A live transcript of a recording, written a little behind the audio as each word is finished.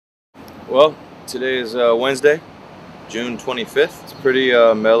Well, today is Wednesday, June 25th. It's a pretty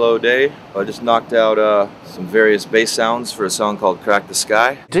mellow day. I just knocked out some various bass sounds for a song called Crack the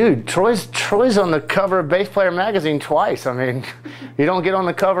Skye. Dude, Troy's on the cover of Bass Player magazine twice. I mean, you don't get on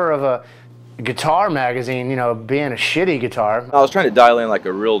the cover of a guitar magazine, you know, being a shitty guitar. I was trying to dial in like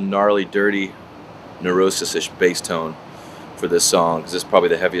a real gnarly, dirty, neurosis-ish bass tone for this song, because it's probably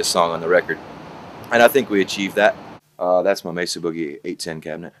the heaviest song on the record. And I think we achieved that. That's my Mesa Boogie 810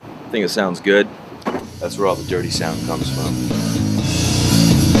 cabinet. I think it sounds good. That's where all the dirty sound comes from.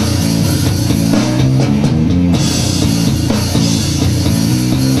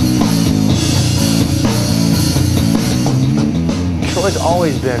 Troy's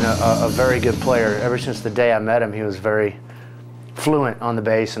always been a very good player. Ever since the day I met him, he was very fluent on the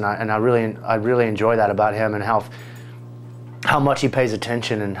bass, and I really enjoy that about him, and how much he pays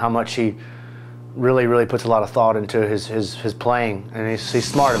attention and how much he really puts a lot of thought into his playing, and he's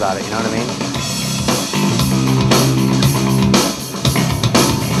smart about it, you know what I mean?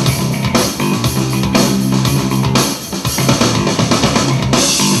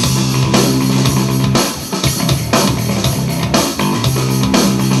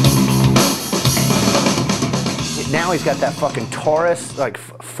 Now he's got that fucking Taurus like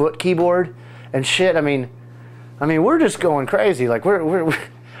foot keyboard and shit. I mean we're just going crazy. Like we're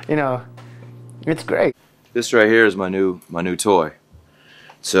you know, it's great. This right here is my new toy.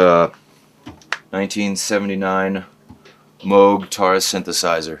 It's a 1979 Moog Taurus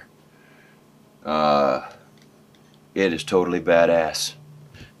synthesizer. It is totally badass.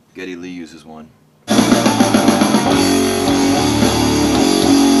 Geddy Lee uses one.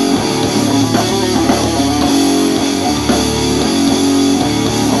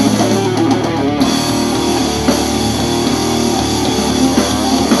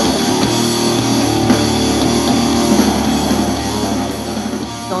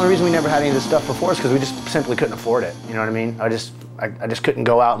 The only reason we never had any of this stuff before is because we just simply couldn't afford it. You know what I mean? I just couldn't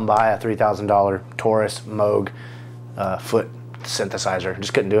go out and buy a $3,000 Taurus Moog foot synthesizer.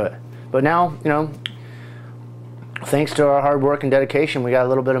 Just couldn't do it. But now, you know, thanks to our hard work and dedication, we got a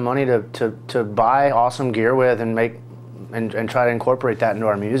little bit of money to buy awesome gear with and make and try to incorporate that into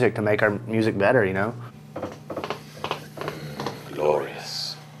our music to make our music better. You know.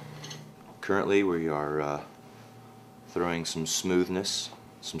 Glorious. Currently, we are throwing some smoothness.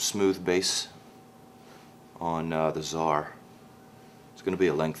 Some smooth bass on the Czar. It's going to be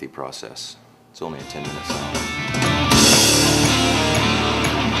a lengthy process. It's only a 10-minute song.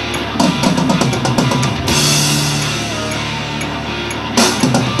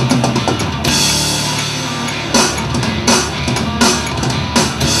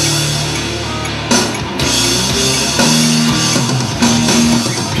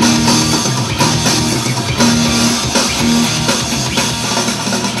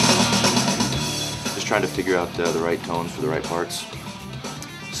 Trying to figure out the right tones for the right parts,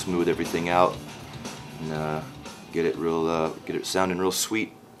 smooth everything out, and get it sounding real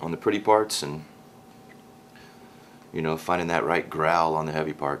sweet on the pretty parts, and you know, finding that right growl on the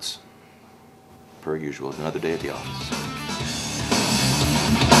heavy parts. Per usual, another day at the office.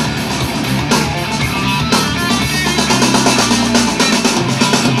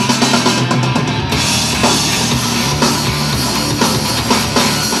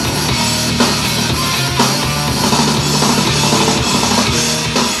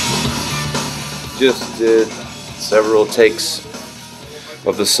 Just did several takes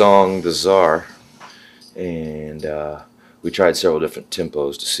of the song The Czar, and we tried several different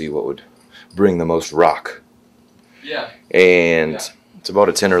tempos to see what would bring the most rock. Yeah. And it's about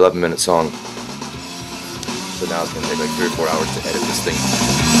a 10 or 11 minute song. So now it's going to take like 3 or 4 hours to edit this thing.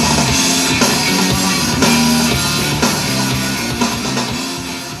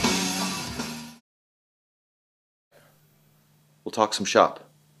 We'll talk some shop.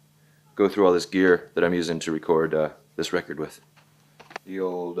 Go through all this gear that I'm using to record this record with. The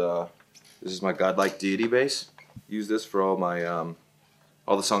old, this is my Godlike Deity bass. Use this for all my,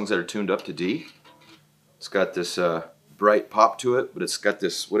 all the songs that are tuned up to D. It's got this bright pop to it, but it's got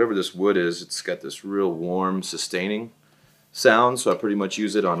this, whatever this wood is, it's got this real warm, sustaining sound. So I pretty much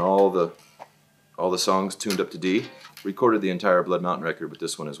use it on all the songs tuned up to D. Recorded the entire Blood Mountain record with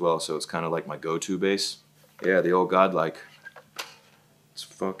this one as well, so it's kind of like my go-to bass. Yeah, the old Godlike. It's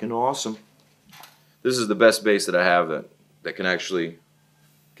fucking awesome. This is the best bass that I have that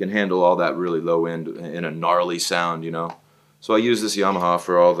can handle all that really low end in a gnarly sound, you know. So I use this Yamaha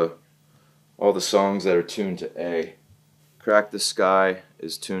for all the songs that are tuned to A. Crack the Skye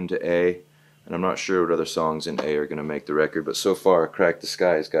is tuned to A, and I'm not sure what other songs in A are going to make the record, but so far Crack the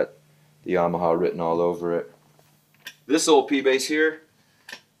Skye has got the Yamaha written all over it. This old P bass here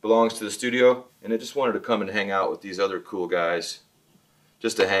belongs to the studio, and I just wanted to come and hang out with these other cool guys,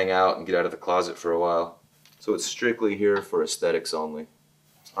 just to hang out and get out of the closet for a while. So it's strictly here for aesthetics only.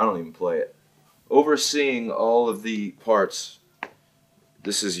 I don't even play it. Overseeing all of the parts,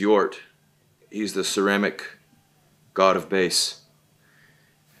 this is Yort. He's the ceramic god of bass.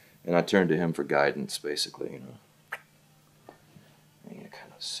 And I turn to him for guidance, basically, you know. And you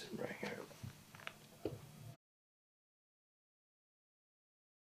kind of sit